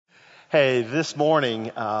Hey, this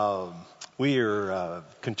morning we are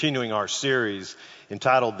continuing our series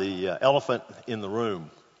entitled The Elephant in the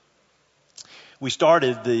Room. We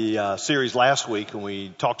started the series last week and we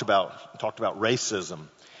talked about racism,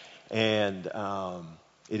 and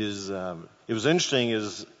it was interesting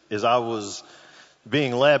as I was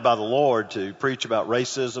being led by the Lord to preach about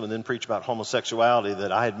racism and then preach about homosexuality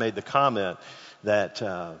that I had made the comment that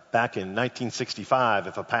back in 1965,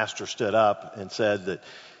 if a pastor stood up and said that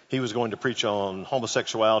he was going to preach on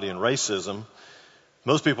homosexuality and racism,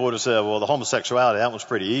 most people would have said, well, the homosexuality, that one's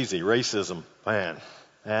pretty easy. Racism, man,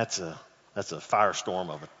 that's a firestorm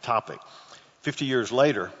of a topic. 50 years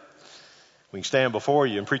later, we can stand before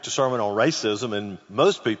you and preach a sermon on racism, and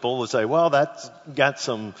most people would say, well, that's got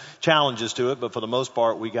some challenges to it, but for the most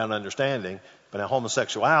part, we got an understanding. But now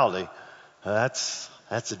homosexuality, that's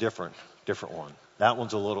a different one. That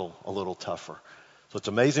one's a little tougher. So it's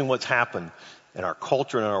amazing what's happened in our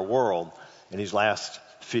culture and in our world in these last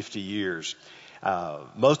 50 years.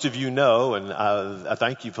 Most of you know, and I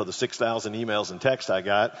thank you for the 6,000 emails and texts I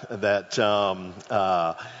got, that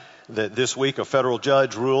this week a federal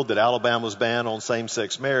judge ruled that Alabama's ban on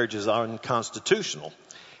same-sex marriage is unconstitutional.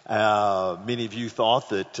 Many of you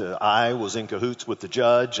thought that I was in cahoots with the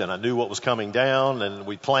judge and I knew what was coming down and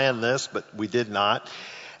we planned this, but we did not.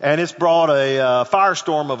 And it's brought a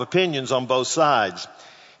firestorm of opinions on both sides.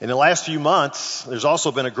 In the last few months, there's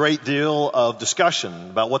also been a great deal of discussion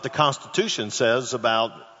about what the Constitution says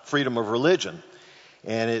about freedom of religion.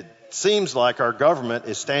 And it seems like our government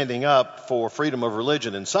is standing up for freedom of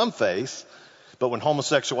religion in some faiths, but when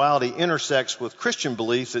homosexuality intersects with Christian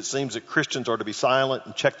beliefs, it seems that Christians are to be silent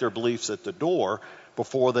and check their beliefs at the door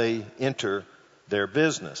before they enter their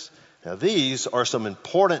business. Now, these are some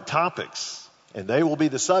important topics, and they will be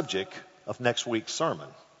the subject of next week's sermon.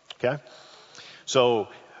 Okay? So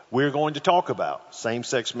we're going to talk about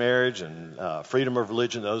same-sex marriage and freedom of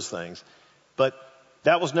religion, those things. But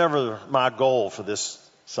that was never my goal for this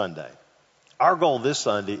Sunday. Our goal this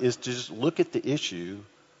Sunday is to just look at the issue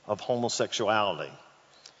of homosexuality.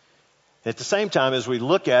 At the same time, as we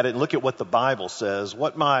look at it and look at what the Bible says,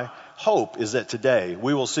 what my hope is that today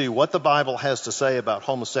we will see what the Bible has to say about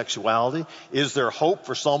homosexuality. Is there hope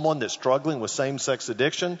for someone that's struggling with same-sex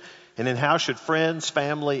addiction? And then how should friends,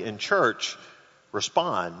 family, and church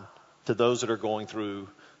respond to those that are going through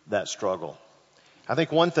that struggle? I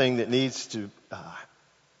think one thing that needs to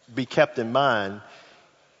be kept in mind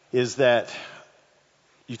is that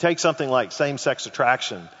you take something like same-sex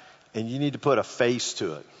attraction and you need to put a face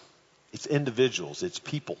to it. It's individuals, it's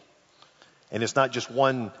people. And it's not just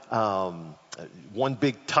one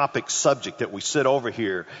big topic subject that we sit over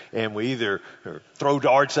here and we either throw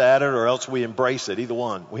darts at it or else we embrace it, either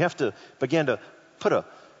one. We have to begin to put a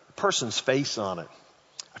person's face on it.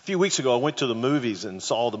 A few weeks ago, I went to the movies and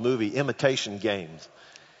saw the movie Imitation Game.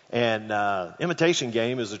 And Imitation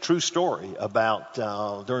Game is a true story about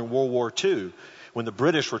during World War II when the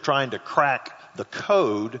British were trying to crack the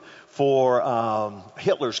code for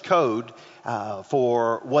Hitler's code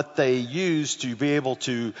for what they used to be able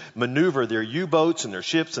to maneuver their U-boats and their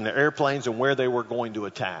ships and their airplanes and where they were going to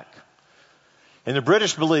attack. And the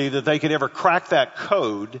British believed that they could ever crack that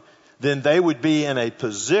code, then they would be in a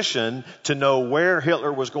position to know where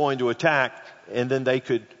Hitler was going to attack, and then they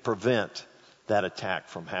could prevent that attack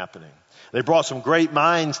from happening. They brought some great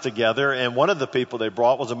minds together, and one of the people they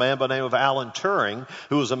brought was a man by the name of Alan Turing,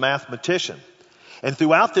 who was a mathematician. And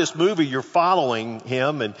throughout this movie, you're following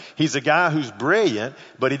him, and he's a guy who's brilliant,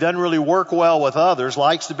 but he doesn't really work well with others,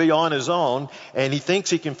 likes to be on his own, and he thinks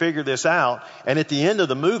he can figure this out. And at the end of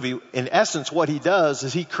the movie, in essence, what he does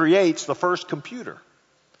is he creates the first computer.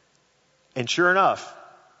 And sure enough,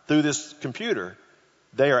 through this computer,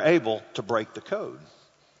 they are able to break the code.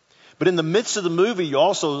 But in the midst of the movie, you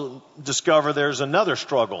also discover there's another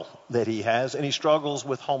struggle that he has, and he struggles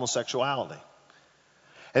with homosexuality.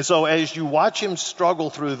 And so as you watch him struggle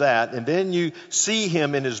through that, and then you see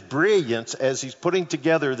him in his brilliance as he's putting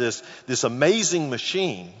together this amazing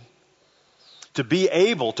machine to be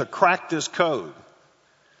able to crack this code,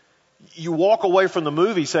 you walk away from the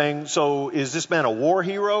movie saying, so is this man a war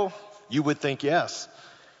hero? You would think yes.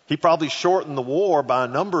 He probably shortened the war by a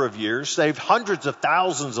number of years, saved hundreds of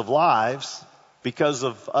thousands of lives because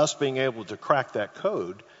of us being able to crack that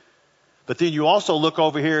code. But then you also look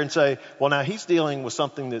over here and say, well, now he's dealing with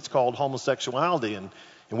something that's called homosexuality, and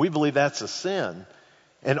we believe that's a sin.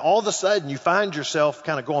 And all of a sudden you find yourself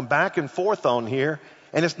kind of going back and forth on here,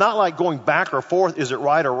 and it's not like going back or forth, is it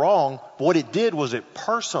right or wrong? But what it did was it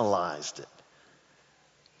personalized it.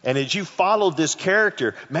 And as you followed this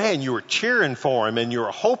character, man, you were cheering for him and you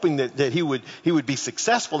were hoping that he would be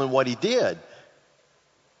successful in what he did.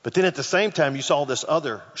 But then at the same time, you saw this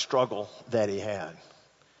other struggle that he had.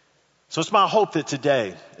 So it's my hope that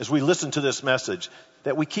today, as we listen to this message,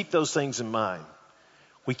 that we keep those things in mind.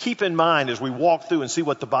 We keep in mind as we walk through and see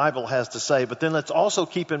what the Bible has to say, but then let's also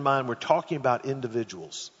keep in mind we're talking about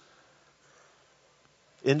individuals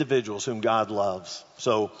whom God loves.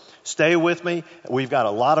 So stay with me. We've got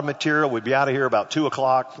a lot of material. We'll be out of here about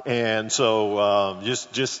 2:00, and so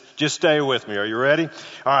just stay with me. Are you ready?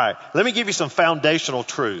 All right. Let me give you some foundational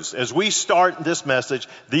truths. As we start this message,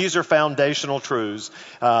 these are foundational truths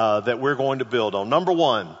that we're going to build on. Number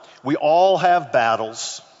one, we all have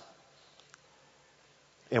battles,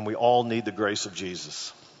 and we all need the grace of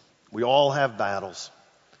Jesus. We all have battles.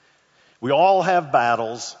 We all have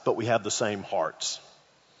battles, but we have the same hearts.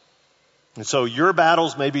 And so your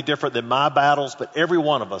battles may be different than my battles, but every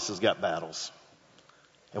one of us has got battles.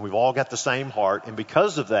 And we've all got the same heart. And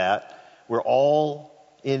because of that, we're all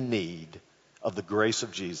in need of the grace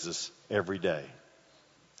of Jesus every day.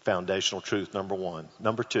 Foundational truth, number one.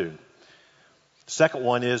 Number two, the second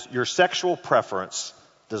one is your sexual preference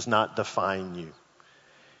does not define you.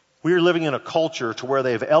 We are living in a culture to where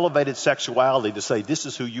they have elevated sexuality to say this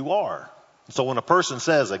is who you are. So when a person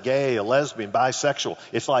says a gay, a lesbian, bisexual,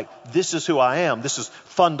 it's like this is who I am. This is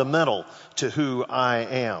fundamental to who I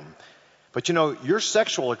am. But you know, your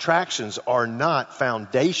sexual attractions are not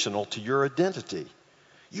foundational to your identity.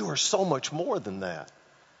 You are so much more than that.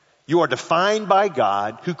 You are defined by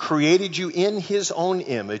God who created you in his own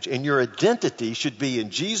image, and your identity should be in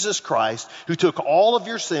Jesus Christ, who took all of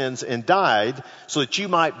your sins and died so that you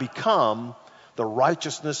might become the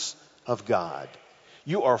righteousness of God.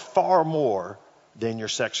 You are far more than your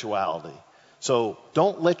sexuality. So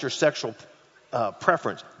don't let your sexual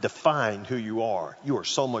preference define who you are. You are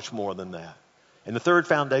so much more than that. And the third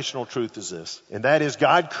foundational truth is this, and that is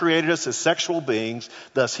God created us as sexual beings,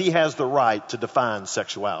 thus he has the right to define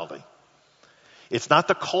sexuality. It's not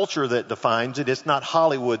the culture that defines it. It's not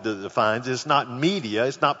Hollywood that defines it. It's not media.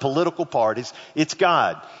 It's not political parties. It's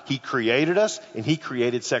God. He created us and he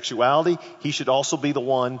created sexuality. He should also be the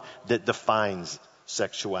one that defines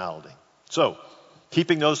sexuality. So,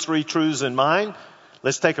 keeping those three truths in mind,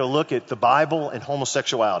 let's take a look at the Bible and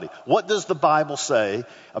homosexuality. What does the Bible say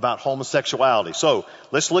about homosexuality? So,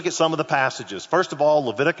 let's look at some of the passages. First of all,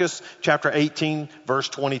 Leviticus chapter 18, verse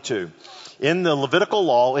 22. In the Levitical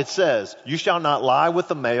law, it says, "You shall not lie with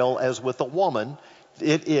a male as with a woman.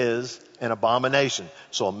 It is an abomination."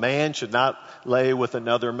 So a man should not lay with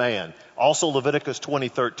another man. Also Leviticus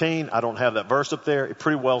 20:13, I don't have that verse up there. It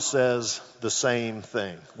pretty well says the same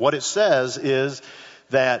thing. What it says is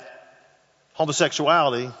that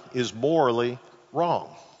homosexuality is morally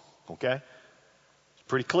wrong. Okay? It's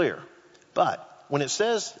pretty clear. But when it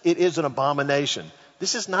says it is an abomination,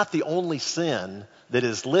 this is not the only sin that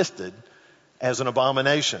is listed as an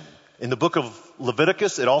abomination. In the book of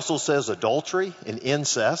Leviticus, it also says adultery and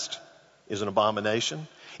incest is an abomination.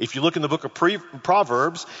 If you look in the book of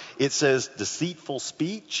Proverbs, it says deceitful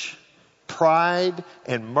speech, pride,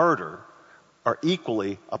 and murder are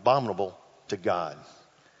equally abominable to God.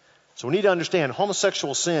 So we need to understand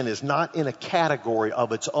homosexual sin is not in a category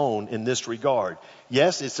of its own in this regard.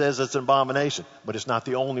 Yes, it says it's an abomination, but it's not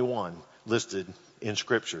the only one listed in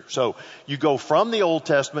Scripture. So you go from the Old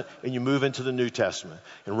Testament and you move into the New Testament.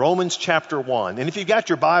 In Romans chapter 1, and if you've got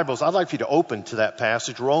your Bibles, I'd like for you to open to that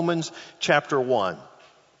passage, Romans chapter 1.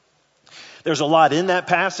 There's a lot in that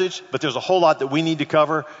passage, but there's a whole lot that we need to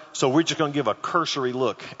cover, so we're just going to give a cursory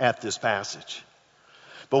look at this passage.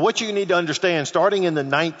 But what you need to understand, starting in the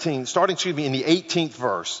 18th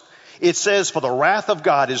verse, it says, "For the wrath of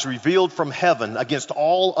God is revealed from heaven against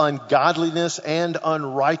all ungodliness and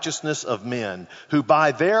unrighteousness of men, who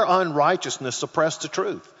by their unrighteousness suppress the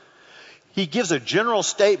truth." He gives a general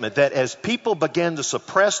statement that as people began to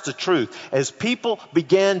suppress the truth, as people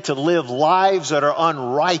began to live lives that are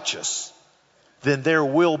unrighteous, then there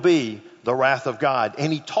will be the wrath of God.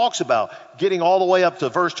 And he talks about getting all the way up to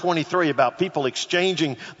verse 23 about people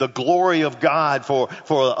exchanging the glory of God for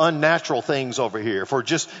unnatural things over here, for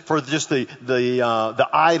just the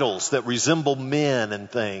idols that resemble men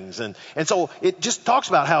and things. And so it just talks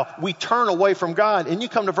about how we turn away from God. And you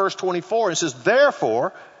come to verse 24 and it says,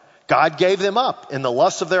 "Therefore God gave them up in the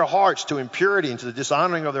lust of their hearts to impurity and to the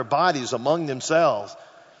dishonoring of their bodies among themselves,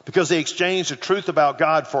 because they exchanged the truth about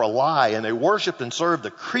God for a lie, and they worshiped and served the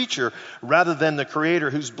creature rather than the Creator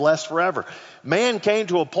who's blessed forever." Man came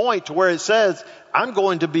to a point to where it says, I'm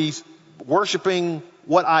going to be worshiping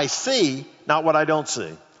what I see, not what I don't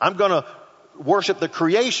see. I'm going to worship the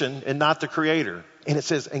creation and not the Creator. And it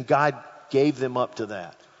says, and God gave them up to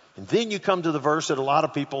that. And then you come to the verse that a lot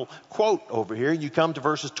of people quote over here, and you come to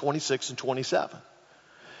verses 26 and 27.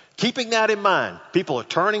 Keeping that in mind, people are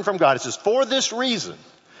turning from God. It says, for this reason,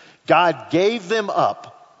 God gave them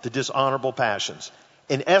up to dishonorable passions.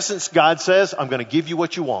 In essence, God says, I'm going to give you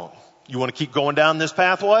what you want. You want to keep going down this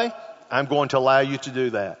pathway? I'm going to allow you to do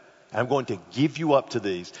that. I'm going to give you up to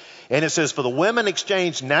these. And it says, for the women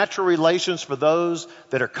exchange natural relations for those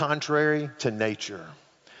that are contrary to nature.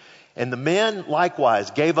 And the men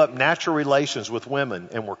likewise gave up natural relations with women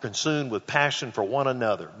and were consumed with passion for one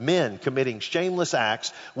another. Men committing shameless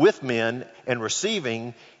acts with men and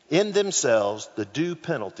receiving in themselves the due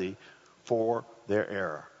penalty for their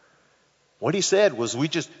error. What he said was,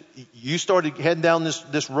 you started heading down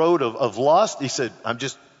this road of lust. He said, I'm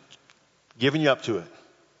just giving you up to it.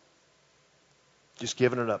 Just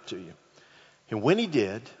giving it up to you. And when he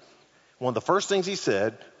did, one of the first things he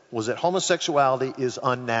said was that homosexuality is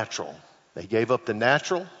unnatural. They gave up the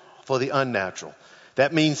natural for the unnatural.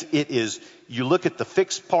 That means you look at the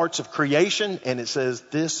fixed parts of creation and it says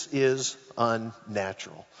this is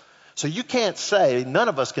unnatural. So you can't say, none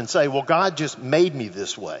of us can say, well, God just made me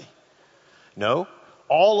this way. No,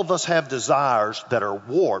 all of us have desires that are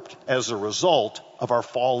warped as a result of our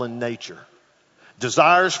fallen nature.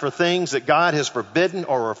 Desires for things that God has forbidden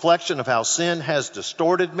are a reflection of how sin has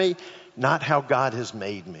distorted me, not how God has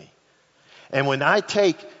made me. And when I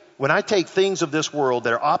take things of this world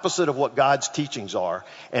that are opposite of what God's teachings are,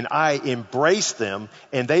 and I embrace them,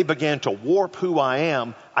 and they begin to warp who I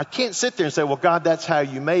am, I can't sit there and say, well, God, that's how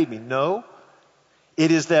you made me. No,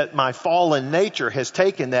 it is that my fallen nature has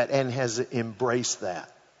taken that and has embraced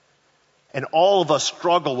that. And all of us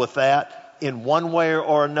struggle with that in one way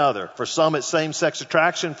or another. For some, it's same-sex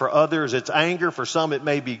attraction. For others, it's anger. For some, it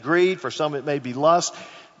may be greed. For some, it may be lust.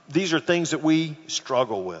 These are things that we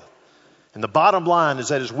struggle with. And the bottom line is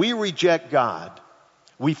that as we reject God,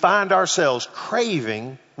 we find ourselves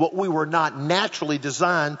craving what we were not naturally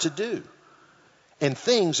designed to do, and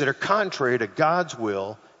things that are contrary to God's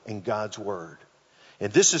will and God's word.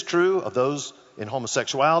 And this is true of those in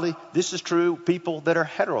homosexuality. This is true of people that are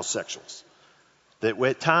heterosexuals. That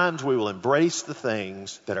at times we will embrace the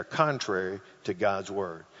things that are contrary to God's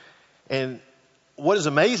word. And what is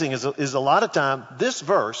amazing is a lot of time this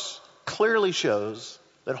verse clearly shows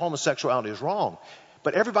that homosexuality is wrong.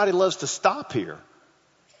 But everybody loves to stop here.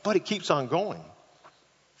 But it keeps on going.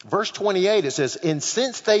 Verse 28, it says, and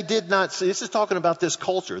since they did not see, this is talking about this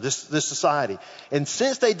culture, this society. And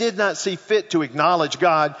since they did not see fit to acknowledge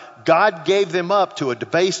God, God gave them up to a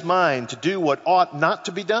debased mind to do what ought not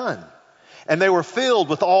to be done. And they were filled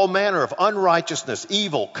with all manner of unrighteousness,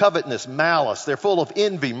 evil, covetousness, malice. They're full of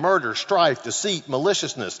envy, murder, strife, deceit,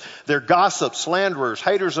 maliciousness. They're gossips, slanderers,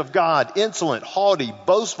 haters of God, insolent, haughty,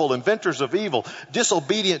 boastful, inventors of evil,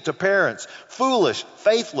 disobedient to parents, foolish,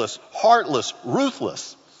 faithless, heartless,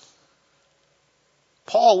 ruthless.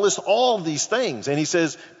 Paul lists all of these things, and he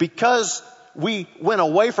says, because we went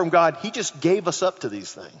away from God, he just gave us up to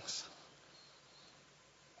these things.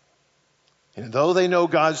 And though they know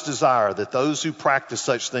God's desire that those who practice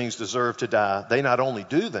such things deserve to die, they not only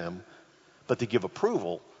do them, but they give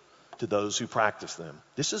approval to those who practice them.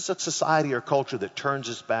 This is a society or culture that turns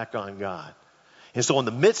its back on God. And so in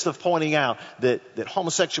the midst of pointing out that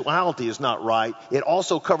homosexuality is not right, it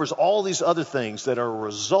also covers all these other things that are a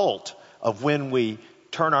result of when we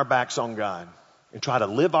turn our backs on God and try to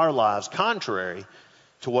live our lives contrary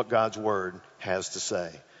to what God's word has to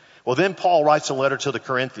say. Well, then Paul writes a letter to the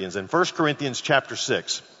Corinthians in 1 Corinthians chapter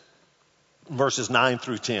 6, verses 9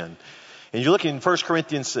 through 10. And you look in 1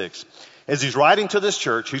 Corinthians 6. As he's writing to this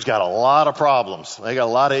church, who's got a lot of problems, they got a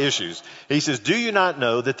lot of issues, he says, do you not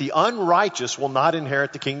know that the unrighteous will not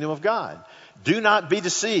inherit the kingdom of God? Do not be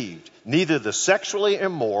deceived. Neither the sexually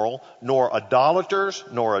immoral, nor idolaters,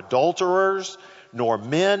 nor adulterers, nor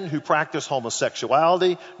men who practice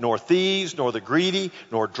homosexuality, nor thieves, nor the greedy,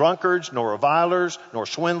 nor drunkards, nor revilers, nor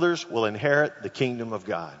swindlers will inherit the kingdom of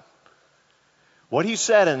God. What he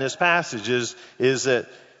said in this passage is that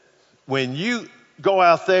when you go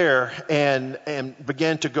out there and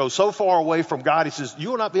begin to go so far away from God, he says, you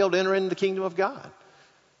will not be able to enter into the kingdom of God.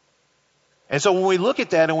 And so when we look at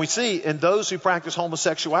that and we see in those who practice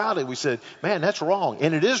homosexuality, we said, man, that's wrong.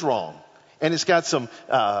 And it is wrong. And it's got some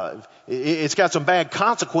bad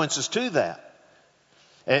consequences to that.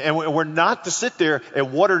 And we're not to sit there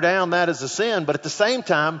and water down that as a sin, but at the same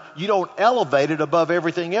time, you don't elevate it above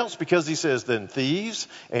everything else, because he says then thieves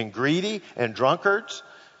and greedy and drunkards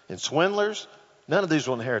and swindlers, none of these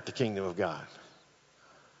will inherit the kingdom of God.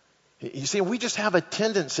 You see, we just have a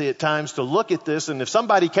tendency at times to look at this, and if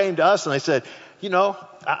somebody came to us and they said,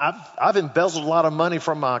 I've embezzled a lot of money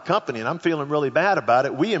from my company and I'm feeling really bad about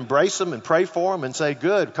it. We embrace them and pray for them and say,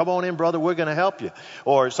 good, come on in, brother, we're going to help you.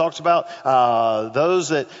 Or it talks about those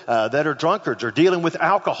that are drunkards or dealing with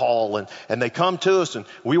alcohol and they come to us and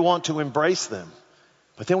we want to embrace them.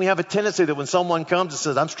 But then we have a tendency that when someone comes and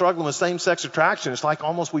says, I'm struggling with same-sex attraction, it's like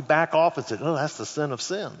almost we back off and say, oh, that's the sin of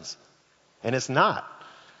sins. And it's not.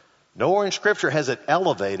 Nowhere in Scripture has it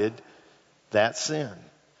elevated that sin.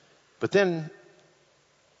 But then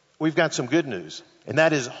we've got some good news, and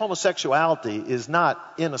that is homosexuality is not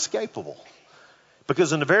inescapable.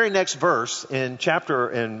 Because in the very next verse, in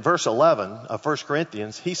verse 11 of 1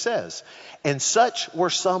 Corinthians, he says, and such were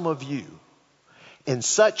some of you. And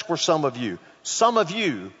such were some of you. Some of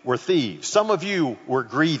you were thieves. Some of you were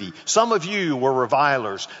greedy. Some of you were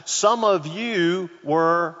revilers. Some of you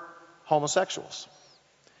were homosexuals.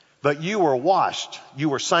 But you were washed, you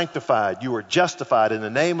were sanctified, you were justified in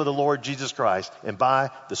the name of the Lord Jesus Christ and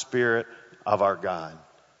by the Spirit of our God.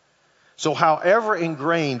 So however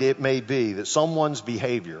ingrained it may be that someone's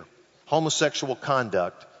behavior, homosexual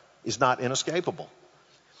conduct, is not inescapable.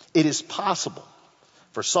 It is possible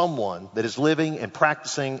for someone that is living and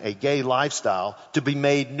practicing a gay lifestyle to be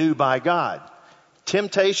made new by God.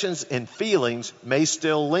 Temptations and feelings may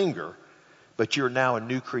still linger, but you're now a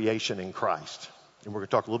new creation in Christ. And we're going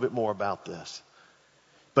to talk a little bit more about this.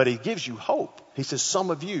 But he gives you hope. He says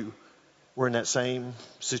some of you were in that same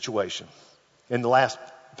situation. And the last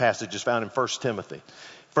passage is found in 1 Timothy.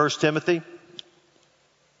 1 Timothy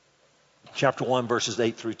chapter 1, verses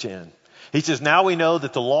 8 through 10. He says, now we know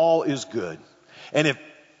that the law is good. And if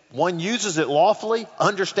one uses it lawfully,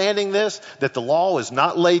 understanding this, that the law is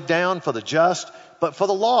not laid down for the just, but for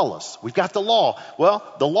the lawless. We've got the law. Well,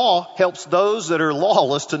 the law helps those that are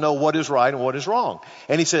lawless to know what is right and what is wrong.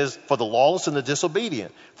 And he says, for the lawless and the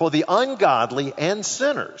disobedient, for the ungodly and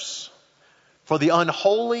sinners, for the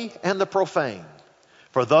unholy and the profane,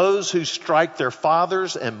 for those who strike their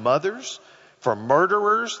fathers and mothers, for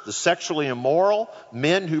murderers, the sexually immoral,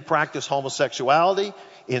 men who practice homosexuality,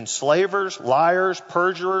 enslavers, liars,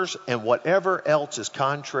 perjurers, and whatever else is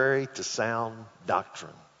contrary to sound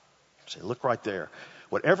doctrine. See, look right there.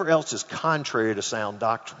 Whatever else is contrary to sound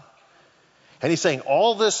doctrine. And he's saying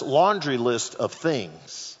all this laundry list of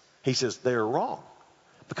things, he says they're wrong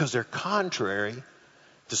because they're contrary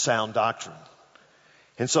to sound doctrine.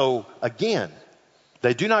 And so, again,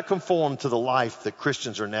 they do not conform to the life that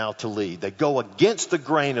Christians are now to lead. They go against the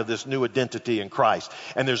grain of this new identity in Christ.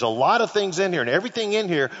 And there's a lot of things in here, and everything in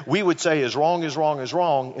here we would say is wrong, is wrong, is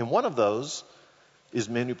wrong. And one of those is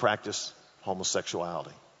men who practice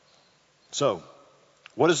homosexuality. So,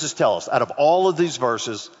 what does this tell us? Out of all of these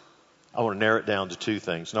verses, I want to narrow it down to two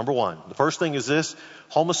things. Number one, the first thing is this: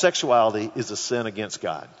 homosexuality is a sin against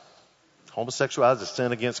God. Homosexuality is a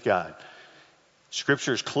sin against God.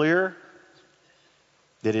 Scripture is clear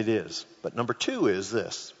that it is. But number two is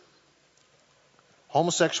this: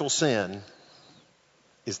 homosexual sin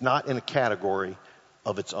is not in a category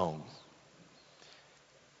of its own.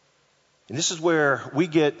 And this is where we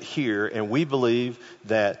get here and we believe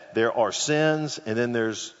that there are sins and then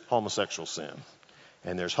there's homosexual sin.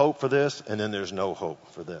 And there's hope for this and then there's no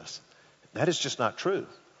hope for this. That is just not true.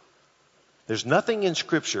 There's nothing in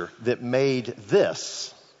Scripture that made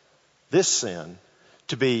this sin,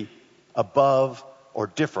 to be above or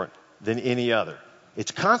different than any other.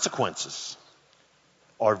 Its consequences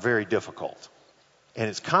are very difficult. And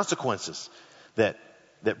it's consequences that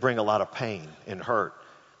bring a lot of pain and hurt.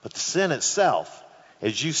 But the sin itself,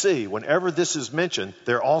 as you see, whenever this is mentioned,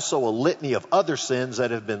 there are also a litany of other sins that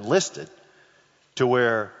have been listed to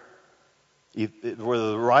where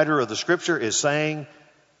the writer of the Scripture is saying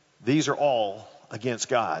these are all against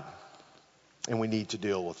God and we need to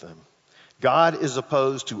deal with them. God is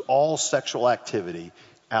opposed to all sexual activity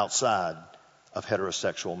outside of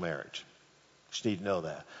heterosexual marriage. You just need to know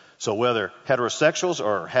that. So whether heterosexuals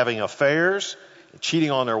are having affairs, cheating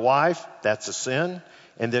on their wife, that's a sin.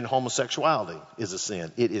 And then homosexuality is a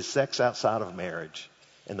sin. It is sex outside of marriage.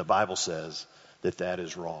 And the Bible says that that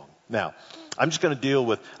is wrong. Now, I'm just going to deal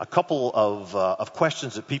with a couple of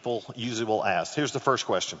questions that people usually will ask. Here's the first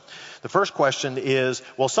question. The first question is,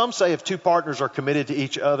 well, some say if two partners are committed to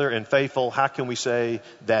each other and faithful, how can we say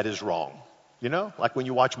that is wrong? You know, like when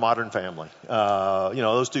you watch Modern Family,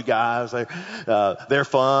 those two guys, they're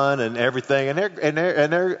fun and everything, and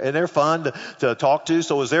they're fun to talk to.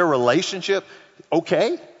 So is their relationship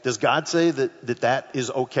okay? Does God say that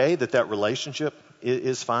is okay, that relationship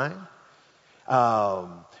is fine?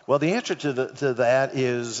 Well, the answer to that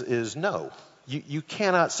is no. You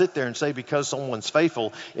cannot sit there and say because someone's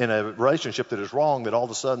faithful in a relationship that is wrong that all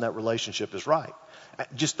of a sudden that relationship is right.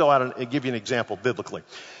 Just throw out and give you an example biblically.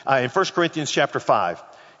 In 1 Corinthians chapter 5,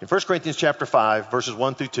 verses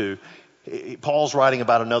 1 through 2, Paul's writing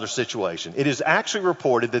about another situation. It is actually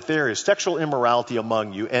reported that there is sexual immorality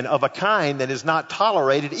among you, and of a kind that is not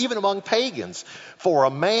tolerated even among pagans. For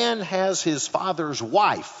a man has his father's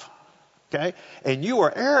wife. Okay? And you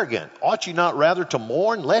are arrogant. Ought you not rather to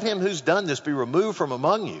mourn? Let him who's done this be removed from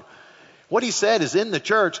among you. What he said is in the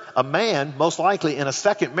church, a man, most likely in a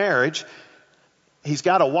second marriage, he's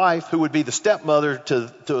got a wife who would be the stepmother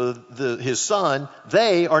to his son.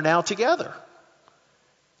 They are now together.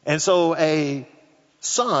 And so a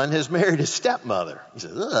son has married his stepmother. He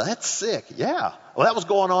says, ugh, that's sick. Yeah. Well, that was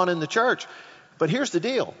going on in the church. But here's the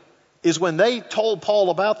deal, is when they told Paul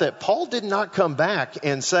about that, Paul did not come back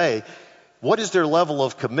and say, what is their level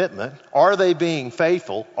of commitment? Are they being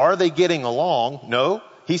faithful? Are they getting along? No.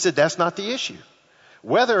 He said that's not the issue.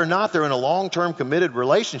 Whether or not they're in a long-term committed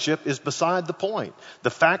relationship is beside the point. The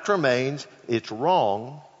fact remains it's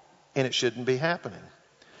wrong and it shouldn't be happening.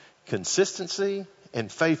 Consistency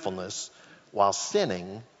and faithfulness while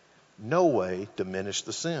sinning no way diminish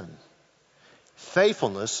the sin.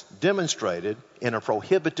 Faithfulness demonstrated in a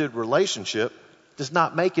prohibited relationship does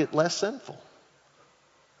not make it less sinful.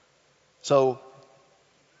 So,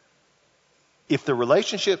 if the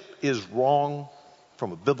relationship is wrong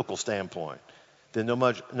from a biblical standpoint, then no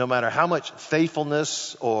matter how much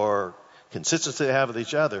faithfulness or consistency they have with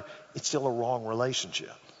each other, it's still a wrong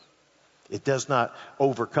relationship. It does not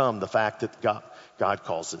overcome the fact that God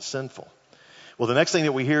calls it sinful. Well, the next thing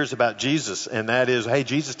that we hear is about Jesus, and that is, hey,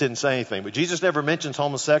 Jesus didn't say anything, but Jesus never mentions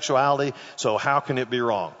homosexuality, so how can it be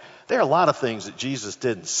wrong? There are a lot of things that Jesus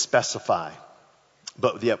didn't specify,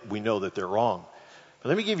 but yet we know that they're wrong. But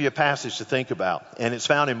let me give you a passage to think about, and it's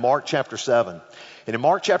found in Mark chapter 7. And in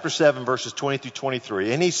Mark chapter 7, verses 20 through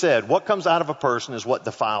 23, and he said, what comes out of a person is what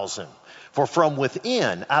defiles him. For from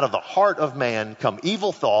within, out of the heart of man, come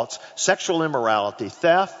evil thoughts, sexual immorality,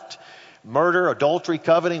 theft, murder, adultery,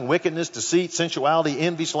 coveting, wickedness, deceit, sensuality,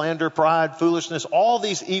 envy, slander, pride, foolishness. All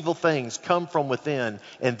these evil things come from within,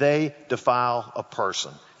 and they defile a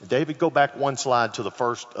person. David, go back one slide to the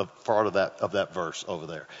first part of that verse over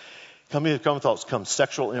there. Common thoughts come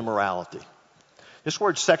sexual immorality. This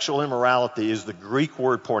word sexual immorality is the Greek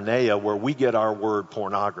word porneia, where we get our word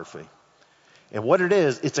pornography. And what it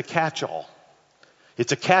is, it's a catch-all.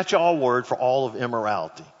 It's a catch-all word for all of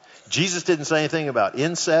immorality. Jesus didn't say anything about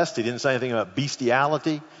incest. He didn't say anything about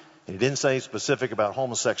bestiality. And he didn't say specific about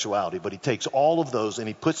homosexuality. But he takes all of those and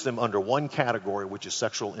he puts them under one category, which is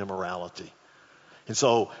sexual immorality. And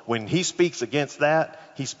so when he speaks against that,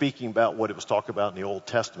 he's speaking about what it was talked about in the Old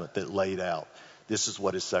Testament that laid out. This is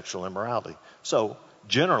what is sexual immorality. So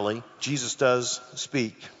generally, Jesus does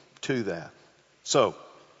speak to that. So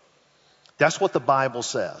that's what the Bible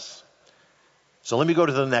says. So let me go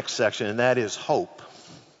to the next section, and that is hope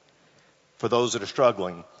for those that are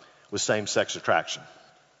struggling with same-sex attraction.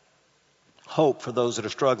 Hope for those that are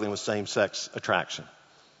struggling with same-sex attraction.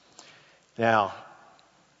 Now,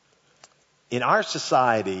 in our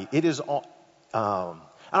society, it is, I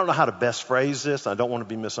don't know how to best phrase this. I don't want to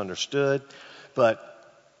be misunderstood, but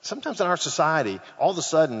sometimes in our society, all of a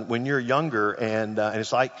sudden, when you're younger and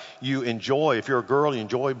it's like you enjoy, if you're a girl, you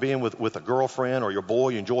enjoy being with a girlfriend, or you're a boy,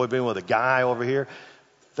 you enjoy being with a guy over here.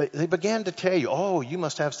 They began to tell you, oh, you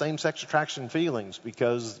must have same-sex attraction feelings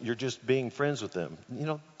because you're just being friends with them. You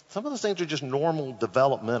know, some of those things are just normal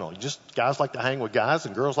developmental. Guys like to hang with guys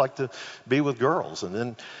and girls like to be with girls. And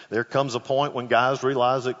then there comes a point when guys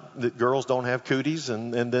realize that girls don't have cooties,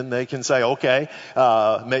 and then they can say, okay,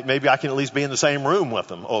 maybe I can at least be in the same room with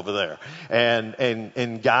them over there.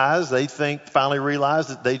 And guys, they finally realize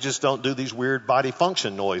that they just don't do these weird body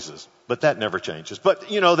function noises. But that never changes.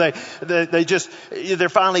 But, you know, there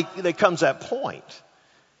comes that point.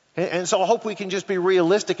 And so I hope we can just be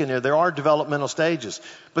realistic in there. There are developmental stages.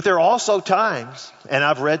 But there are also times, and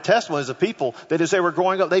I've read testimonies of people that as they were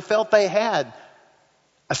growing up, they felt they had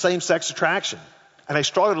a same-sex attraction. And they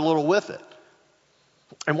struggled a little with it.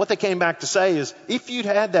 And what they came back to say is, if you'd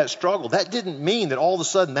had that struggle, that didn't mean that all of a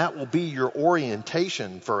sudden that will be your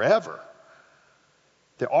orientation forever.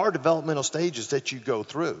 There are developmental stages that you go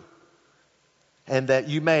through. And that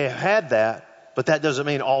you may have had that, but that doesn't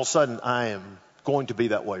mean all of a sudden I am going to be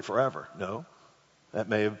that way forever. No, that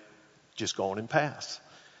may have just gone and passed.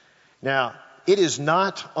 Now, it is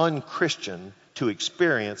not unchristian to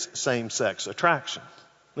experience same-sex attraction.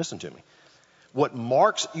 Listen to me. What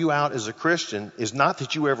marks you out as a Christian is not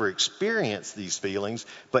that you ever experience these feelings,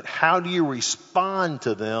 but how do you respond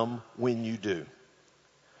to them when you do?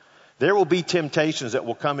 There will be temptations that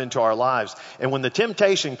will come into our lives. And when the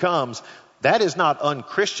temptation comes, that is not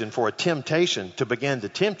unchristian for a temptation to begin to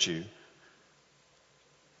tempt you.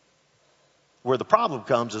 Where the problem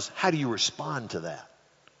comes is, how do you respond to that?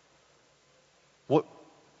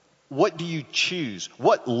 What do you choose?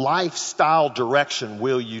 What lifestyle direction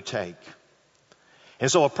will you take? And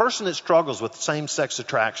so a person that struggles with same-sex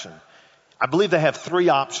attraction, I believe they have three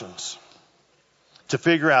options to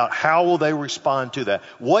figure out how will they respond to that.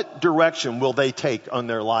 What direction will they take on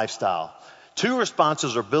their lifestyle? Two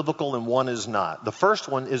responses are biblical and one is not. The first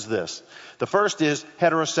one is this. The first is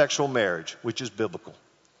heterosexual marriage, which is biblical.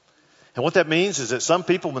 And what that means is that some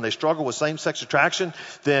people, when they struggle with same-sex attraction,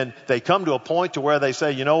 then they come to a point to where they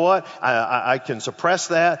say, you know what, I can suppress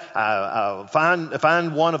that,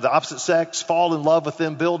 find one of the opposite sex, fall in love with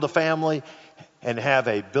them, build a family, and have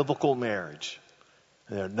a biblical marriage.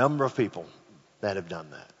 And there are a number of people that have done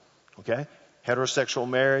that. Okay? Heterosexual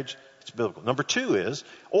marriage, it's biblical. Number two is,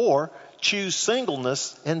 or choose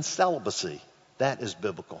singleness and celibacy. That is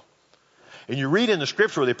biblical. And you read in the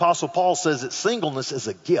scripture where the Apostle Paul says that singleness is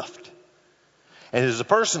a gift. And as a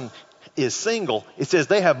person is single, it says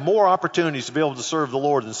they have more opportunities to be able to serve the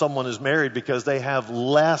Lord than someone who's married because they have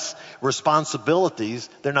less responsibilities.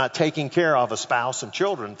 They're not taking care of a spouse and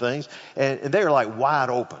children and things. And they're like wide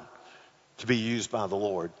open to be used by the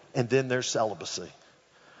Lord. And then there's celibacy.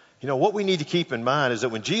 You know, what we need to keep in mind is that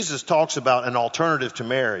when Jesus talks about an alternative to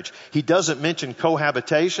marriage, he doesn't mention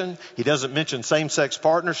cohabitation. He doesn't mention same-sex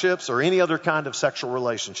partnerships or any other kind of sexual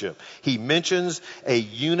relationship. He mentions a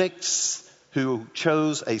eunuch who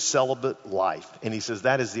chose a celibate life. And he says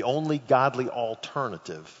that is the only godly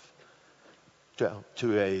alternative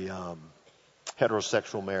to a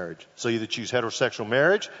heterosexual marriage. So you either choose heterosexual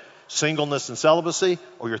marriage, singleness and celibacy,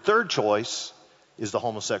 or your third choice is the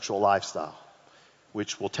homosexual lifestyle,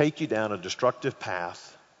 which will take you down a destructive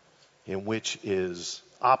path in which is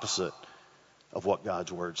opposite of what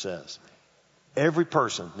God's Word says. Every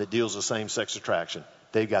person that deals with same-sex attraction,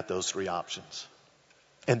 they've got those three options.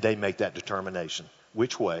 And they make that determination.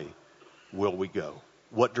 Which way will we go?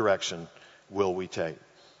 What direction will we take?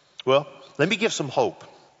 Well, let me give some hope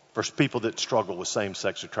for people that struggle with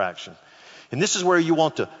same-sex attraction. And this is where you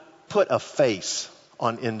want to put a face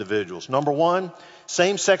on individuals. Number one,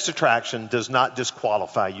 same-sex attraction does not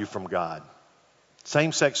disqualify you from God.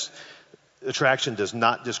 Same-sex attraction does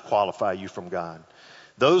not disqualify you from God.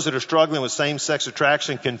 Those that are struggling with same-sex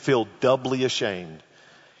attraction can feel doubly ashamed.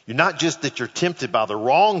 You're not just that you're tempted by the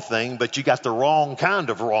wrong thing, but you got the wrong kind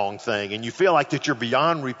of wrong thing. And you feel like that you're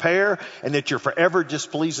beyond repair and that you're forever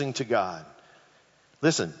displeasing to God.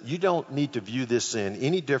 Listen, you don't need to view this sin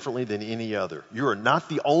any differently than any other. You are not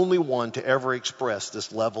the only one to ever express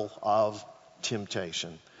this level of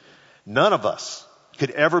temptation. None of us could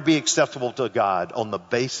ever be acceptable to God on the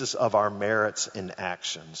basis of our merits and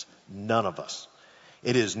actions. None of us.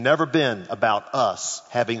 It has never been about us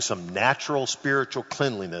having some natural spiritual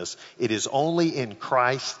cleanliness. It is only in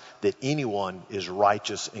Christ that anyone is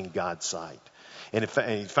righteous in God's sight. And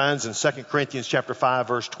he finds in 2 Corinthians chapter 5,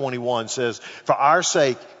 verse 21 says, for our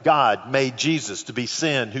sake, God made Jesus to be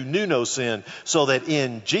sin who knew no sin, so that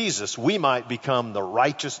in Jesus we might become the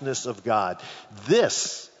righteousness of God.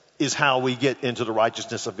 This is how we get into the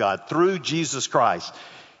righteousness of God, through Jesus Christ.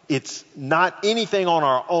 It's not anything on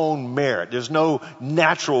our own merit. There's no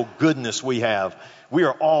natural goodness we have. We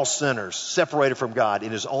are all sinners, separated from God.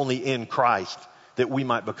 It is only in Christ that we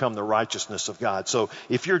might become the righteousness of God. So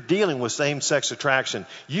if you're dealing with same-sex attraction,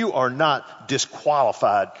 you are not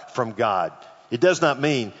disqualified from God. It does not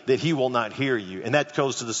mean that he will not hear you. And that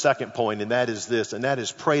goes to the second point, and that is this, and that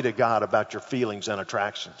is pray to God about your feelings and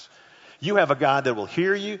attractions. You have a God that will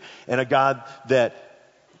hear you and a God that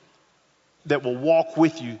will walk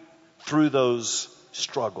with you through those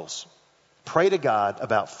struggles. Pray to God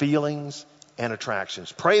about feelings and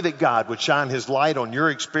attractions. Pray that God would shine his light on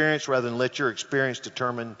your experience rather than let your experience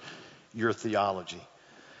determine your theology.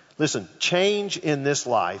 Listen, change in this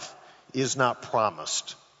life is not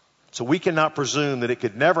promised. So we cannot presume that it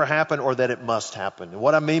could never happen or that it must happen. And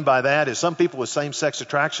what I mean by that is some people with same-sex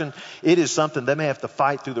attraction, it is something they may have to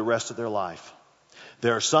fight through the rest of their life.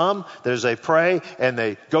 There are some that as they pray and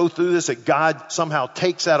they go through this, that God somehow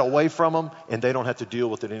takes that away from them and they don't have to deal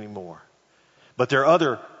with it anymore. But there are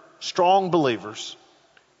other strong believers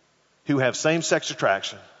who have same-sex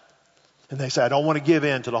attraction and they say, I don't want to give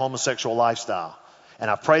in to the homosexual lifestyle. And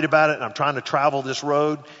I've prayed about it and I'm trying to travel this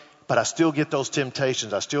road, but I still get those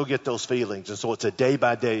temptations. I still get those feelings. And so it's a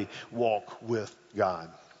day-by-day walk with God.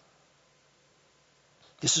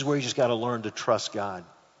 This is where you just got to learn to trust God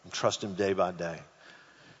and trust him day by day.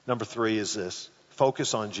 Number three is this.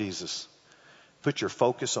 Focus on Jesus. Put your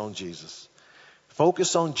focus on Jesus.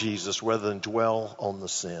 Focus on Jesus rather than dwell on the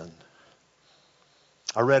sin.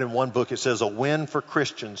 I read in one book, it says, a win for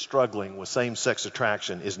Christians struggling with same-sex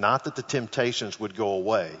attraction is not that the temptations would go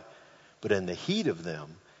away, but in the heat of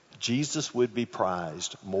them, Jesus would be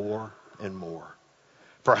prized more and more.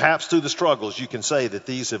 Perhaps through the struggles, you can say that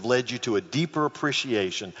these have led you to a deeper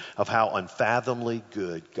appreciation of how unfathomably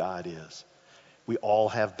good God is. We all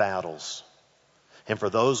have battles. And for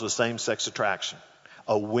those with same-sex attraction,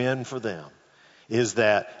 a win for them is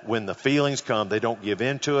that when the feelings come, they don't give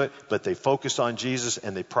in to it, but they focus on Jesus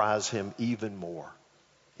and they prize him even more.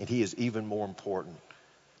 And he is even more important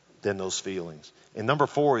than those feelings. And number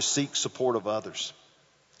 4 is seek support of others.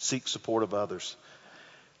 Seek support of others.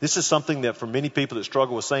 This is something that for many people that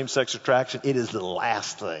struggle with same-sex attraction, it is the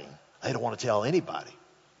last thing. They don't want to tell anybody.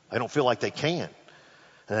 They don't feel like they can.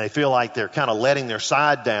 And they feel like they're kind of letting their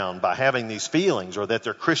side down by having these feelings, or that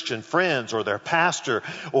their Christian friends or their pastor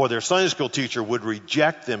or their Sunday school teacher would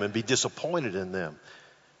reject them and be disappointed in them.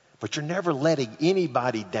 But you're never letting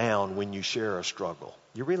anybody down when you share a struggle.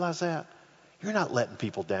 You realize that? You're not letting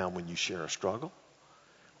people down when you share a struggle.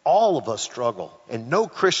 All of us struggle, and no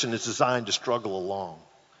Christian is designed to struggle alone.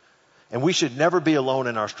 And we should never be alone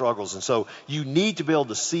in our struggles. And so you need to be able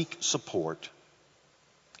to seek support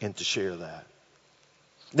and to share that.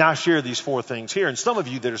 Now, I share these 4 things here, and some of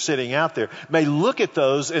you that are sitting out there may look at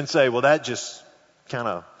those and say, well, that just kind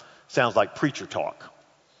of sounds like preacher talk,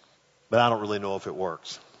 but I don't really know if it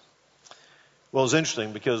works. Well, it's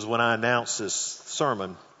interesting because when I announced this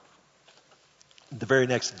sermon, the very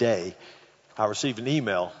next day, I received an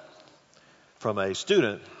email from a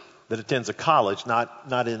student that attends a college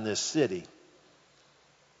not in this city.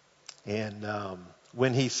 And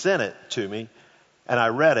when he sent it to me and I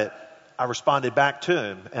read it, I responded back to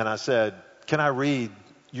him and I said, can I read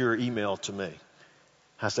your email to me?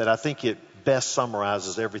 I said, I think it best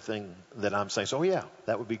summarizes everything that I'm saying. So, oh yeah,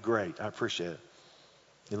 that would be great. I appreciate it.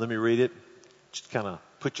 And let me read it. Just kind of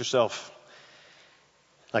put yourself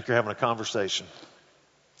like you're having a conversation.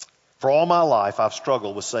 For all my life, I've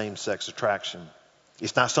struggled with same-sex attraction.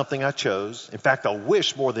 It's not something I chose. In fact, I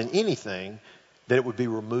wish more than anything that it would be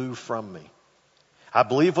removed from me. I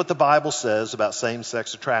believe what the Bible says about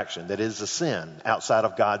same-sex attraction, that it is a sin outside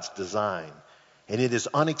of God's design, and it is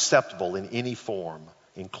unacceptable in any form,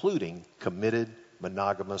 including committed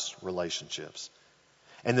monogamous relationships,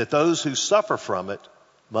 and that those who suffer from it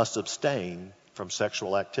must abstain from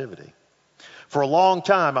sexual activity. For a long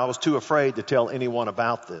time, I was too afraid to tell anyone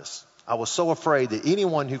about this. I was so afraid that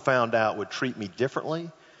anyone who found out would treat me differently,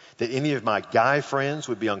 that any of my guy friends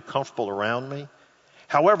would be uncomfortable around me.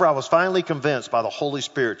 However, I was finally convinced by the Holy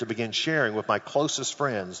Spirit to begin sharing with my closest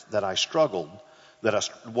friends what I struggled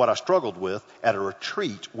with at a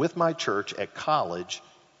retreat with my church at college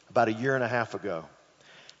about 1.5 years ago.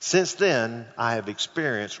 Since then, I have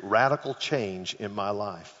experienced radical change in my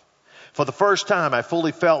life. For the first time, I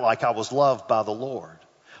fully felt like I was loved by the Lord.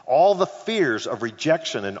 All the fears of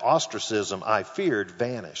rejection and ostracism I feared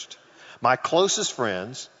vanished. My closest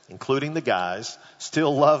friends, including the guys,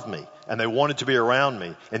 still love me, and they wanted to be around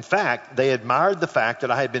me. In fact, they admired the fact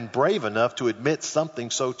that I had been brave enough to admit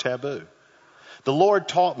something so taboo. The Lord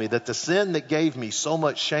taught me that the sin that gave me so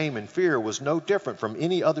much shame and fear was no different from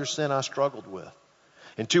any other sin I struggled with.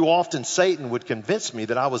 And too often Satan would convince me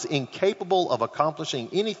that I was incapable of accomplishing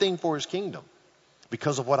anything for his kingdom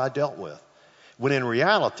because of what I dealt with, when in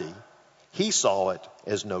reality, he saw it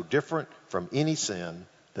as no different from any sin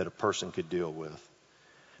that a person could deal with.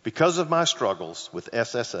 Because of my struggles with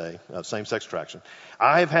SSA, same-sex attraction,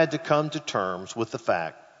 I have had to come to terms with the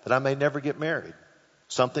fact that I may never get married,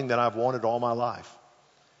 something that I've wanted all my life.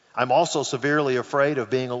 I'm also severely afraid of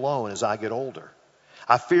being alone as I get older.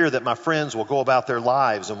 I fear that my friends will go about their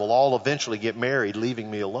lives and will all eventually get married, leaving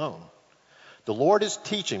me alone. The Lord is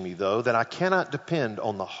teaching me, though, that I cannot depend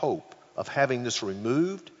on the hope of having this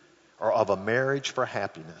removed or of a marriage for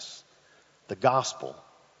happiness. The gospel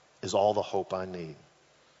is all the hope I need.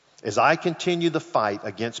 As I continue the fight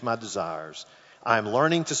against my desires, I am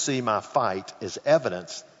learning to see my fight as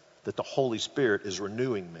evidence that the Holy Spirit is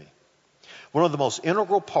renewing me. One of the most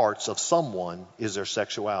integral parts of someone is their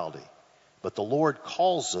sexuality, but the Lord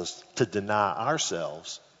calls us to deny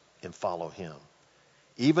ourselves and follow Him.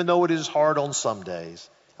 Even though it is hard on some days,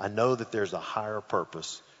 I know that there's a higher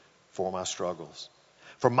purpose for my struggles.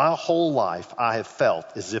 For my whole life, I have felt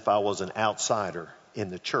as if I was an outsider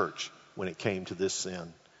in the church when it came to this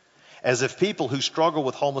sin. As if people who struggle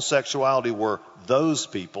with homosexuality were those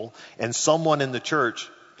people and someone in the church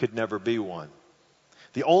could never be one.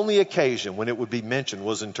 The only occasion when it would be mentioned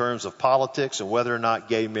was in terms of politics and whether or not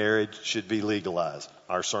gay marriage should be legalized.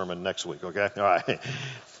 Our sermon next week, okay? All right.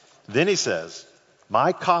 Then he says,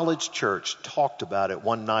 my college church talked about it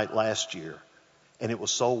one night last year, and it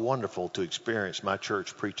was so wonderful to experience my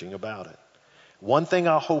church preaching about it. One thing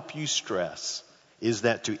I hope you stress is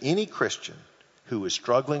that to any Christian who is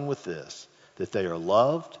struggling with this, that they are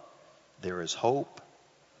loved, there is hope,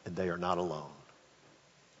 and they are not alone.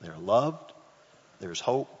 They are loved, there is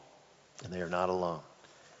hope, and they are not alone.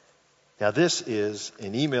 Now, this is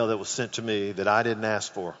an email that was sent to me that I didn't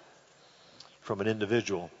ask for from an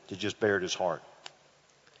individual that just bared his heart.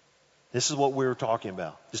 This is what we were talking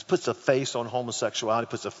about. This puts a face on homosexuality,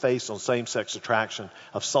 puts a face on same-sex attraction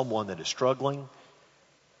of someone that is struggling,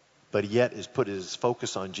 but yet is put his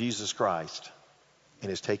focus on Jesus Christ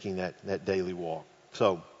and is taking that daily walk.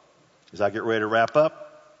 So, as I get ready to wrap up,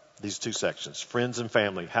 these two sections, friends and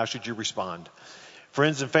family, how should you respond?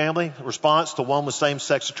 Friends and family, response to one with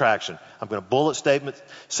same-sex attraction. I'm going to bullet statement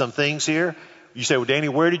some things here. You say, well, Danny,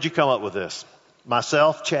 where did you come up with this?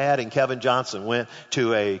 Myself, Chad, and Kevin Johnson went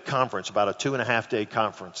to a conference, about a 2.5-day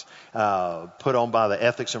conference, put on by the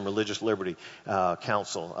Ethics and Religious Liberty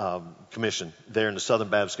Commission there in the Southern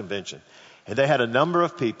Baptist Convention. And they had a number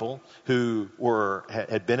of people who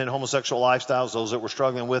had been in homosexual lifestyles, those that were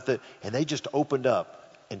struggling with it, and they just opened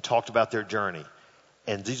up and talked about their journey.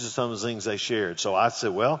 And these are some of the things they shared. So I said,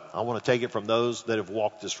 well, I want to take it from those that have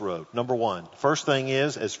walked this road. Number one, first thing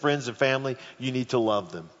is, as friends and family, you need to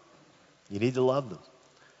love them. You need to love them.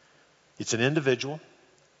 It's an individual.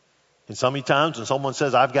 And so many times when someone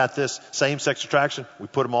says, I've got this same-sex attraction, we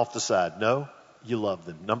put them off the side. No, you love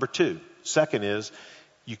them. Number two, second is,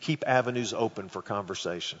 you keep avenues open for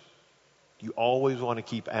conversation. You always want to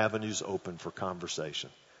keep avenues open for conversation.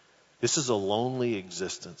 This is a lonely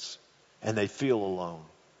existence. And they feel alone.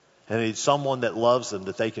 And they need someone that loves them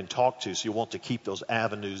that they can talk to. So you want to keep those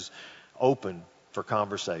avenues open for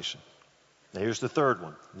conversation. Now here's the third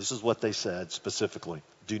one. This is what they said specifically.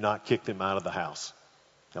 Do not kick them out of the house.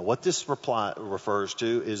 Now what this refers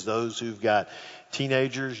to is those who've got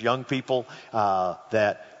teenagers, young people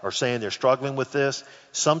that are saying they're struggling with this.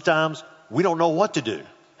 Sometimes we don't know what to do.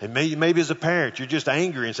 And maybe as a parent, you're just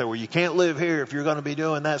angry and say, well, you can't live here if you're going to be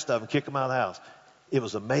doing that stuff, and kick them out of the house. It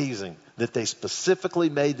was amazing that they specifically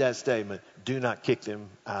made that statement, do not kick them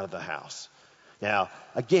out of the house. Now,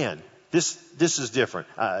 again, this is different.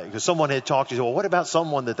 Because someone had talked to you, well, what about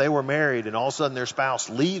someone that they were married and all of a sudden their spouse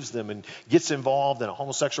leaves them and gets involved in a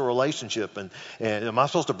homosexual relationship? And am I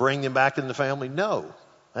supposed to bring them back in the family? No,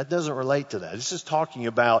 that doesn't relate to that. This is talking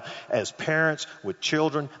about as parents with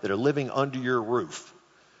children that are living under your roof.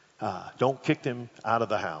 Don't kick them out of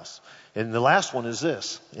the house. And the last one is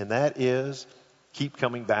this, and that is, keep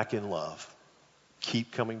coming back in love.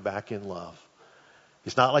 Keep coming back in love.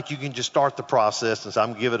 It's not like you can just start the process and say, I'm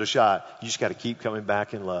going to give it a shot. You just got to keep coming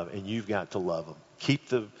back in love, and you've got to love them. Keep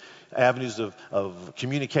the avenues of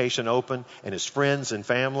communication open, and as friends and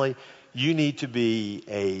family, you need to be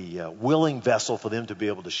a willing vessel for them to be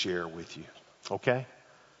able to share with you. Okay?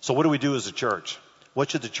 So what do we do as a church? What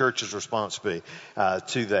should the church's response be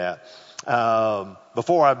to that?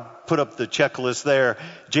 Before I put up the checklist there,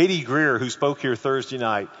 J.D. Greer, who spoke here Thursday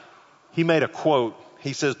night, he made a quote.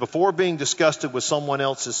 He says, before being disgusted with someone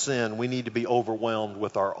else's sin, we need to be overwhelmed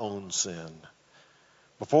with our own sin.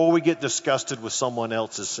 Before we get disgusted with someone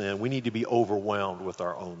else's sin, we need to be overwhelmed with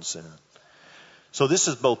our own sin. So this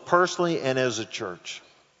is both personally and as a church.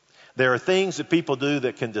 There are things that people do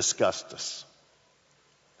that can disgust us.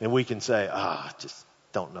 And we can say, just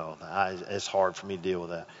don't know. It's hard for me to deal with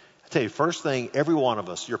that. I tell you, first thing, every one of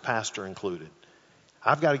us, your pastor included,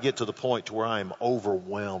 I've got to get to the point to where I am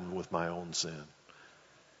overwhelmed with my own sin.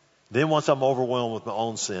 Then once I'm overwhelmed with my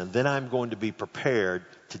own sin, then I'm going to be prepared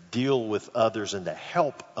to deal with others and to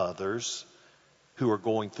help others who are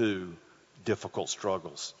going through difficult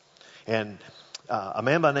struggles. And a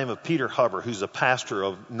man by the name of Peter Hubbard, who's a pastor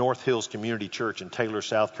of North Hills Community Church in Taylor,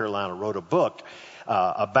 South Carolina, wrote a book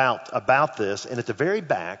about this. And at the very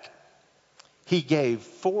back, he gave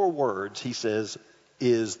 4 words, he says,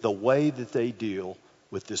 is the way that they deal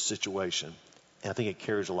with this situation. And I think it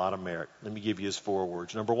carries a lot of merit. Let me give you his 4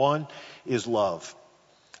 words. Number 1 is love.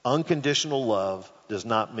 Unconditional love does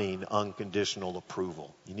not mean unconditional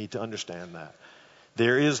approval. You need to understand that.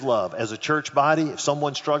 There is love. As a church body, if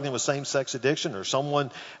someone's struggling with same-sex addiction or someone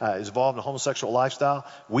is involved in a homosexual lifestyle,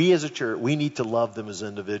 we as a church, we need to love them as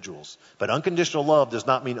individuals. But unconditional love does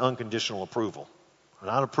not mean unconditional approval.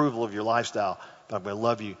 Not approval of your lifestyle, but I'm going to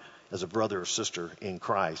love you as a brother or sister in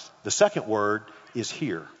Christ. The second word is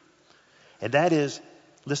hear. And that is,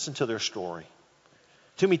 listen to their story.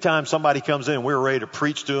 Too many times somebody comes in and we're ready to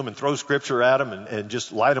preach to them and throw scripture at them and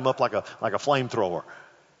just light them up like a flamethrower.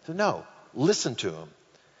 So no, listen to them.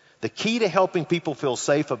 The key to helping people feel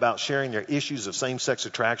safe about sharing their issues of same-sex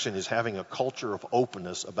attraction is having a culture of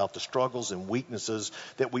openness about the struggles and weaknesses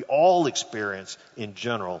that we all experience in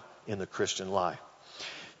general in the Christian life.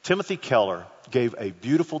 Timothy Keller gave a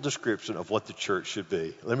beautiful description of what the church should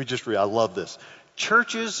be. Let me just read. I love this.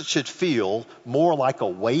 Churches should feel more like a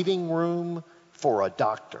waiting room for a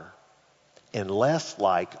doctor and less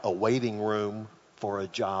like a waiting room for a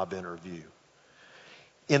job interview.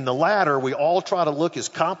 In the latter, we all try to look as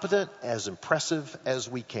competent, as impressive as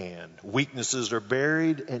we can. Weaknesses are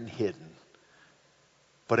buried and hidden.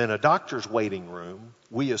 But in a doctor's waiting room,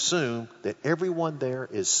 we assume that everyone there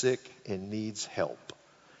is sick and needs help.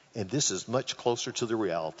 And this is much closer to the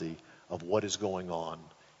reality of what is going on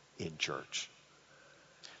in church.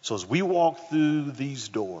 So as we walk through these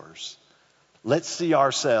doors, let's see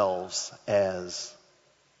ourselves as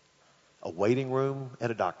a waiting room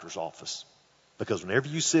at a doctor's office. Because whenever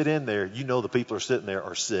you sit in there, you know the people who are sitting there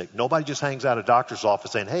are sick. Nobody just hangs out at a doctor's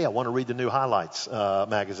office saying, hey, I want to read the new Highlights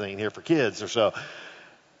magazine here for kids or so.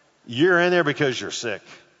 You're in there because you're sick.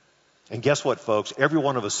 And guess what, folks? Every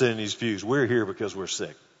one of us sitting in these pews, we're here because we're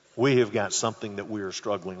sick. We have got something that we are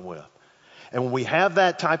struggling with. And when we have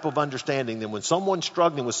that type of understanding, then when someone's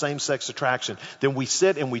struggling with same-sex attraction, then we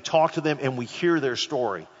sit and we talk to them and we hear their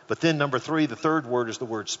story. But then number 3, the third word is the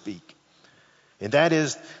word speak. And that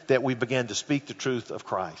is that we begin to speak the truth of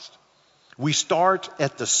Christ. We start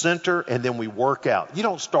at the center and then we work out. You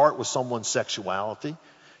don't start with someone's sexuality.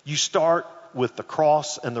 You start with the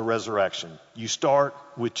cross and the resurrection. You start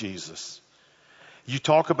with Jesus. You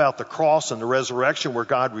talk about the cross and the resurrection where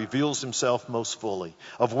God reveals himself most fully,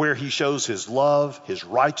 of where he shows his love, his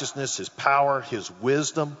righteousness, his power, his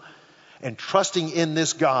wisdom. And trusting in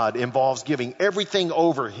this God involves giving everything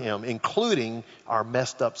over him, including our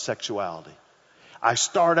messed up sexuality. I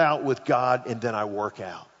start out with God and then I work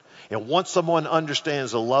out. And once someone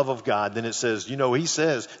understands the love of God, then it says, he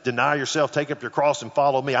says, deny yourself, take up your cross and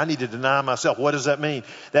follow me. I need to deny myself. What does that mean?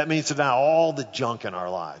 That means to deny all the junk in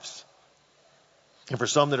our lives. And for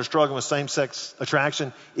some that are struggling with same-sex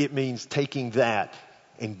attraction, it means taking that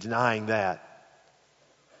and denying that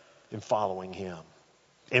and following him.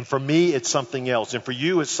 And for me, it's something else. And for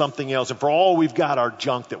you, it's something else. And for all, we've got our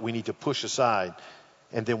junk that we need to push aside.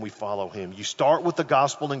 And then we follow him. You start with the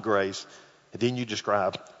gospel and grace, and then you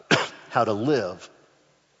describe how to live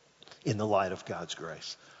in the light of God's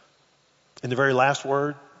grace. And the very last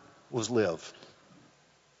word was live.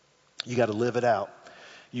 You got to live it out.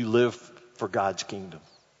 You live for God's kingdom.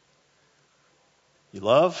 You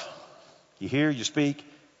love, you hear, you speak,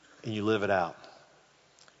 and you live it out.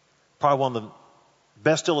 Probably one of the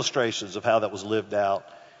best illustrations of how that was lived out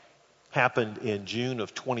happened in June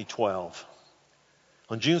of 2012.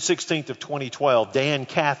 On June 16th of 2012, Dan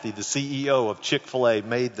Cathy, the CEO of Chick-fil-A,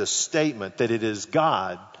 made the statement that it is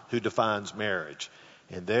God who defines marriage.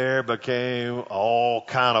 And there became all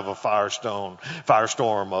kind of a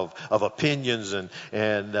firestorm of opinions and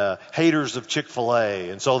haters of Chick-fil-A.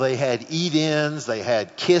 And so they had eat-ins, they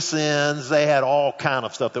had kiss-ins, they had all kind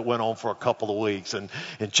of stuff that went on for a couple of weeks. And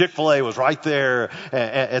Chick-fil-A was right there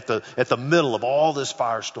at the middle of all this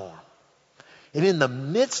firestorm. And in the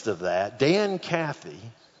midst of that, Dan Cathy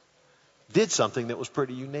did something that was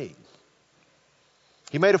pretty unique.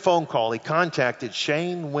 He made a phone call. He contacted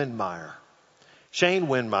Shane Windmeyer. Shane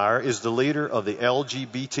Windmeyer is the leader of the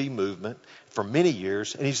LGBT movement for many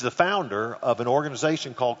years, and he's the founder of an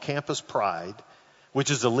organization called Campus Pride, which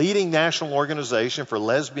is the leading national organization for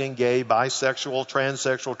lesbian, gay, bisexual,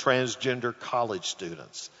 transsexual, transgender college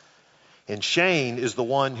students. And Shane is the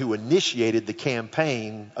one who initiated the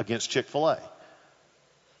campaign against Chick-fil-A.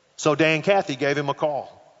 So Dan Cathy gave him a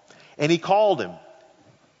call. And he called him.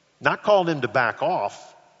 Not called him to back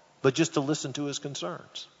off, but just to listen to his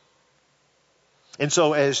concerns. And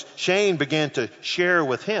so as Shane began to share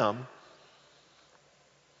with him,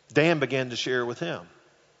 Dan began to share with him.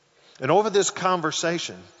 And over this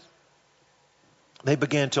conversation, they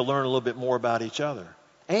began to learn a little bit more about each other.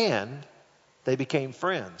 And they became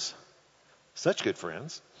friends. Such good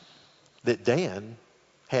friends that Dan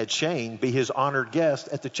had Shane be his honored guest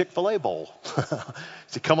at the Chick-fil-A Bowl. He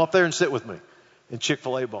said, come up there and sit with me in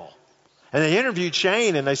Chick-fil-A Bowl. And they interviewed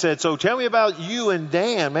Shane and they said, so tell me about you and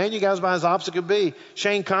Dan. Man, you guys about as opposite could be.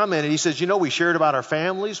 Shane commented, he says, we shared about our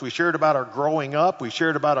families. We shared about our growing up. We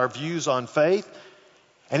shared about our views on faith.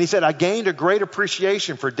 And he said, I gained a great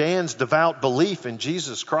appreciation for Dan's devout belief in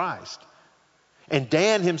Jesus Christ. And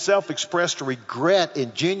Dan himself expressed regret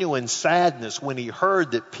and genuine sadness when he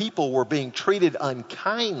heard that people were being treated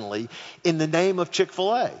unkindly in the name of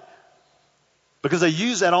Chick-fil-A. Because they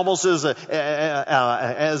use that almost as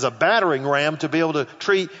a battering ram to be able to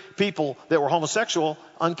treat people that were homosexual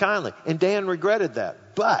unkindly. And Dan regretted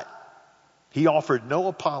that. But he offered no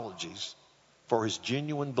apologies for his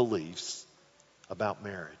genuine beliefs about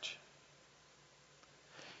marriage.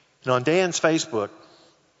 And on Dan's Facebook,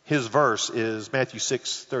 his verse is Matthew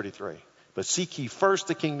 6:33. But seek ye first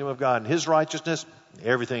the kingdom of God and his righteousness,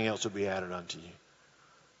 everything else will be added unto you.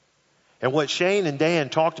 And what Shane and Dan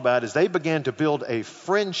talked about is they began to build a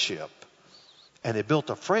friendship. And they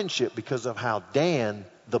built a friendship because of how Dan,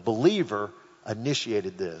 the believer,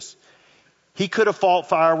 initiated this. He could have fought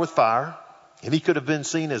fire with fire, and he could have been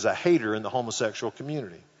seen as a hater in the homosexual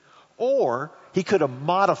community. Or he could have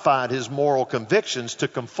modified his moral convictions to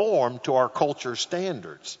conform to our culture's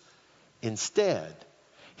standards. Instead,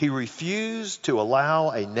 he refused to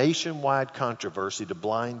allow a nationwide controversy to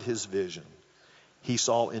blind his vision. He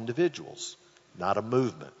saw individuals, not a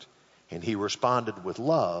movement, and he responded with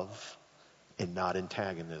love and not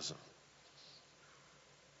antagonism.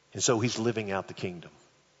 And so he's living out the kingdom.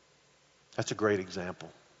 That's a great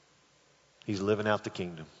example. He's living out the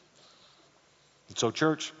kingdom. And so,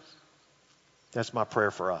 church, that's my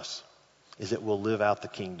prayer for us, is that we'll live out the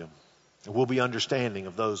kingdom. And we'll be understanding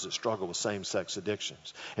of those that struggle with same-sex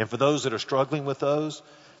addictions. And for those that are struggling with those,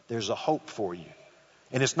 there's a hope for you.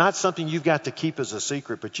 And it's not something you've got to keep as a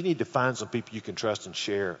secret, but you need to find some people you can trust and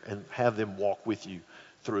share and have them walk with you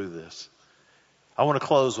through this. I want to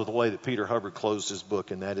close with the way that Peter Hubbard closed his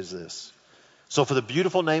book, and that is this. So for the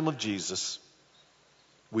beautiful name of Jesus,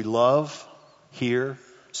 we love, hear,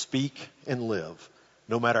 speak, and live,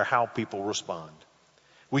 no matter how people respond.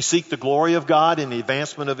 We seek the glory of God in the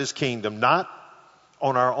advancement of his kingdom, not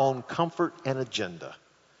on our own comfort and agenda.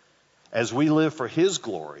 As we live for his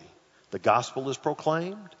glory, the gospel is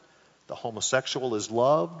proclaimed, the homosexual is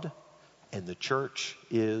loved, and the church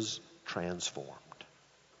is transformed.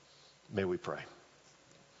 May we pray.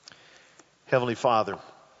 Heavenly Father,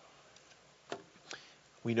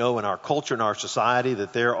 we know in our culture and our society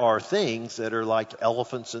that there are things that are like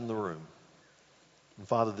elephants in the room. And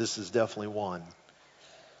Father, this is definitely one.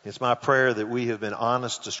 It's my prayer that we have been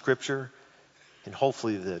honest to Scripture, and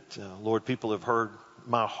hopefully that, Lord, people have heard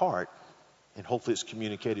my heart, and hopefully it's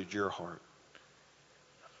communicated your heart.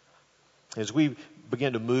 As we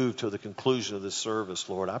begin to move to the conclusion of this service,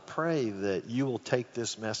 Lord, I pray that you will take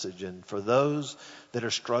this message, and for those that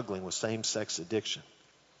are struggling with same-sex addiction,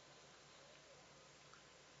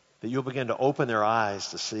 that you'll begin to open their eyes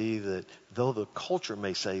to see that though the culture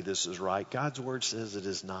may say this is right, God's word says it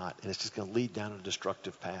is not, and it's just going to lead down a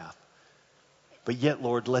destructive path. But yet,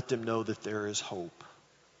 Lord, let them know that there is hope,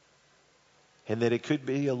 and that it could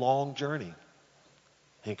be a long journey.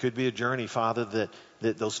 And it could be a journey, Father,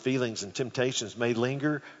 that those feelings and temptations may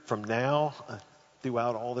linger from now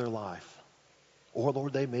throughout all their life. Or,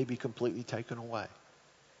 Lord, they may be completely taken away.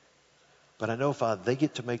 But I know, Father, they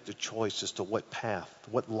get to make the choice as to what path,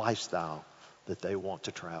 what lifestyle that they want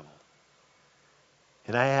to travel.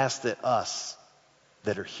 And I ask that us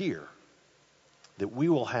that are here, that we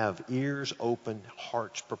will have ears open,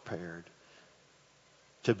 hearts prepared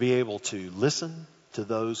to be able to listen to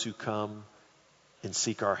those who come and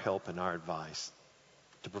seek our help and our advice,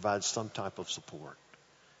 to provide some type of support.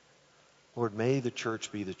 Lord, may the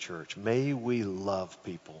church be the church. May we love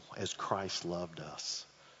people as Christ loved us.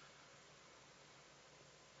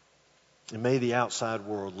 And may the outside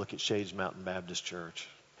world look at Shades Mountain Baptist Church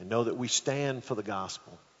and know that we stand for the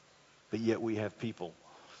gospel, but yet we have people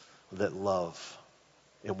that love,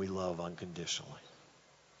 and we love unconditionally.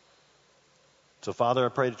 So, Father, I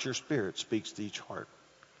pray that your Spirit speaks to each heart.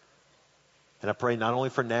 And I pray not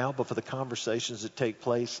only for now, but for the conversations that take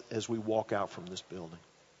place as we walk out from this building.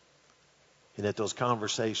 And that those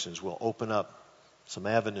conversations will open up some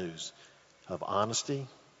avenues of honesty,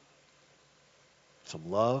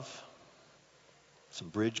 some love, some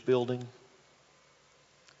bridge building,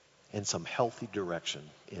 and some healthy direction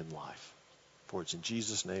in life. For it's in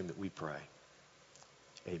Jesus' name that we pray.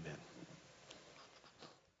 Amen.